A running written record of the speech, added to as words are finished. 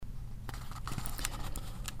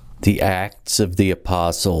The Acts of the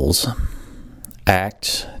Apostles.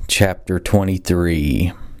 Acts chapter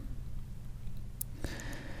 23.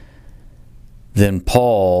 Then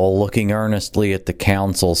Paul, looking earnestly at the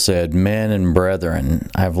council, said, Men and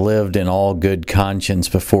brethren, I have lived in all good conscience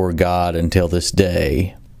before God until this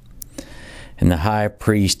day. And the high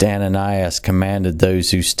priest Ananias commanded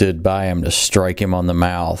those who stood by him to strike him on the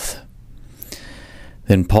mouth.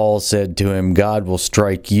 Then Paul said to him, God will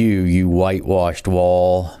strike you, you whitewashed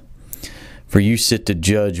wall. For you sit to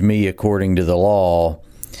judge me according to the law,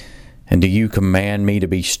 and do you command me to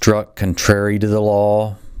be struck contrary to the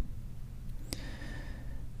law?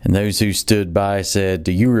 And those who stood by said,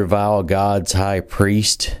 Do you revile God's high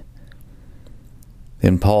priest?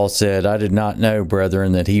 Then Paul said, I did not know,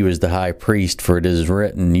 brethren, that he was the high priest, for it is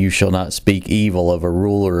written, You shall not speak evil of a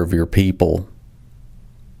ruler of your people.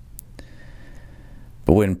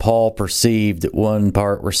 But when Paul perceived that one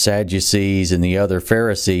part were Sadducees and the other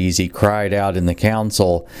Pharisees, he cried out in the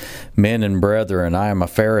council, Men and brethren, I am a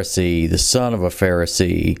Pharisee, the son of a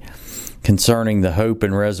Pharisee. Concerning the hope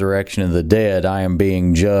and resurrection of the dead, I am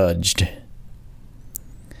being judged.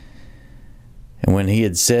 And when he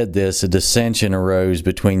had said this, a dissension arose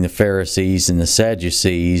between the Pharisees and the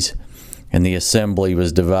Sadducees, and the assembly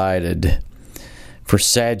was divided. For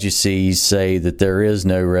Sadducees say that there is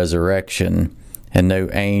no resurrection, and no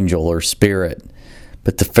angel or spirit,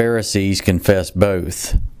 but the Pharisees confess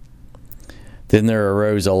both. Then there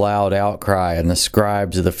arose a loud outcry, and the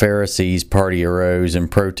scribes of the Pharisees' party arose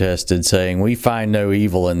and protested, saying, We find no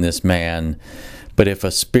evil in this man, but if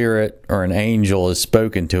a spirit or an angel has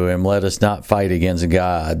spoken to him, let us not fight against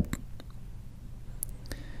God.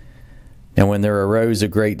 And when there arose a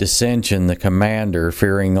great dissension, the commander,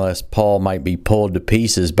 fearing lest Paul might be pulled to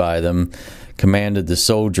pieces by them, commanded the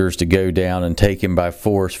soldiers to go down and take him by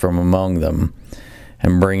force from among them,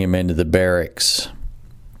 and bring him into the barracks.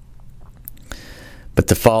 But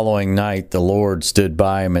the following night the Lord stood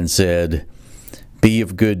by him and said, Be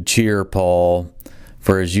of good cheer, Paul,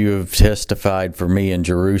 for as you have testified for me in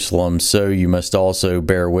Jerusalem, so you must also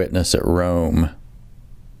bear witness at Rome.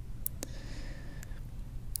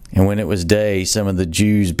 And when it was day, some of the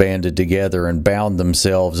Jews banded together and bound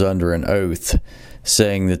themselves under an oath,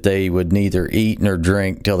 saying that they would neither eat nor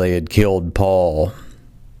drink till they had killed Paul.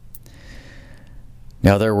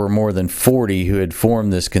 Now there were more than 40 who had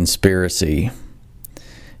formed this conspiracy.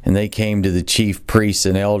 And they came to the chief priests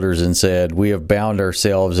and elders and said, We have bound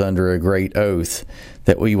ourselves under a great oath,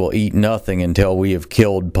 that we will eat nothing until we have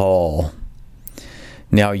killed Paul.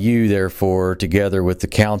 Now you, therefore, together with the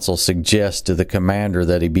council, suggest to the commander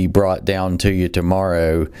that he be brought down to you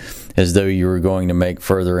tomorrow, as though you were going to make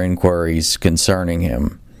further inquiries concerning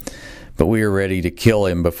him. But we are ready to kill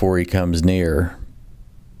him before he comes near.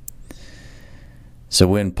 So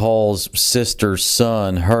when Paul's sister's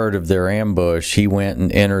son heard of their ambush, he went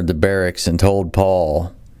and entered the barracks and told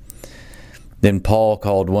Paul. Then Paul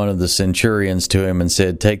called one of the centurions to him and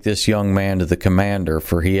said, Take this young man to the commander,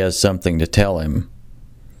 for he has something to tell him.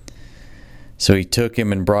 So he took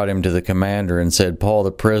him and brought him to the commander and said, Paul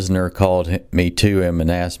the prisoner called me to him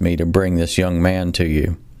and asked me to bring this young man to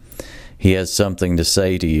you. He has something to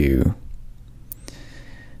say to you.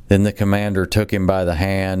 Then the commander took him by the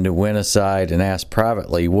hand, went aside, and asked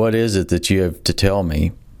privately, What is it that you have to tell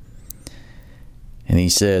me? And he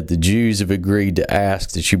said, The Jews have agreed to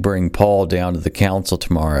ask that you bring Paul down to the council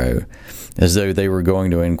tomorrow, as though they were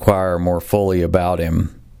going to inquire more fully about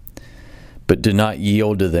him. But do not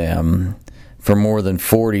yield to them, for more than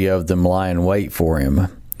 40 of them lie in wait for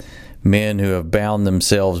him, men who have bound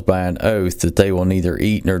themselves by an oath that they will neither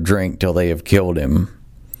eat nor drink till they have killed him.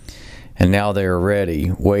 And now they are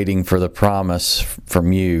ready, waiting for the promise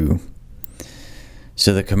from you.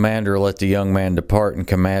 So the commander let the young man depart and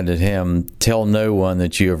commanded him, Tell no one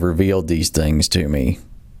that you have revealed these things to me.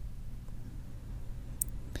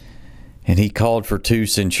 And he called for 2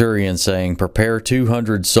 centurions, saying, Prepare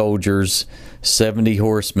 200 soldiers, 70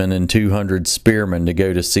 horsemen, and 200 spearmen to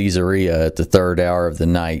go to Caesarea at the 3rd hour of the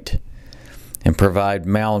night, and provide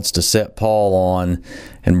mounts to set Paul on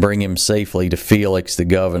and bring him safely to Felix the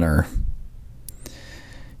governor.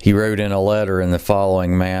 He wrote in a letter in the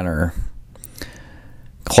following manner,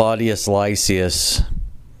 Claudius Lysias,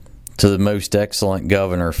 to the most excellent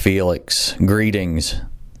governor Felix, greetings.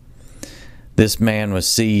 This man was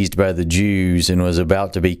seized by the Jews and was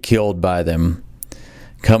about to be killed by them.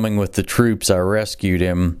 Coming with the troops, I rescued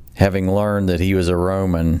him, having learned that he was a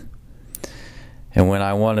Roman. And when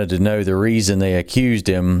I wanted to know the reason they accused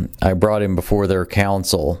him, I brought him before their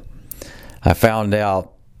council. I found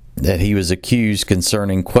out that he was accused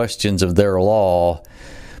concerning questions of their law,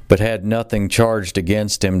 but had nothing charged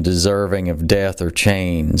against him deserving of death or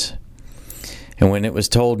chains. And when it was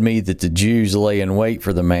told me that the Jews lay in wait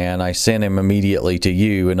for the man, I sent him immediately to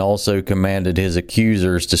you, and also commanded his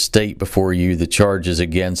accusers to state before you the charges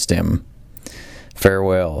against him.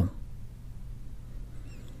 Farewell."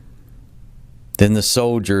 Then the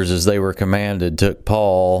soldiers, as they were commanded, took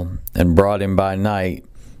Paul and brought him by night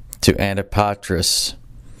to Antipatris.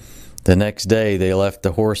 The next day they left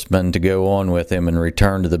the horsemen to go on with him and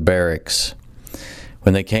returned to the barracks.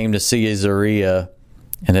 When they came to Caesarea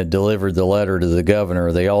and had delivered the letter to the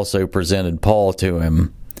governor, they also presented Paul to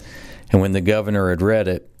him. And when the governor had read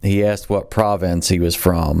it, he asked what province he was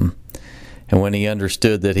from. And when he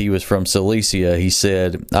understood that he was from Cilicia, he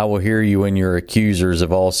said, "I will hear you when your accusers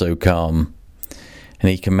have also come." And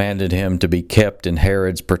he commanded him to be kept in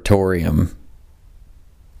Herod's praetorium.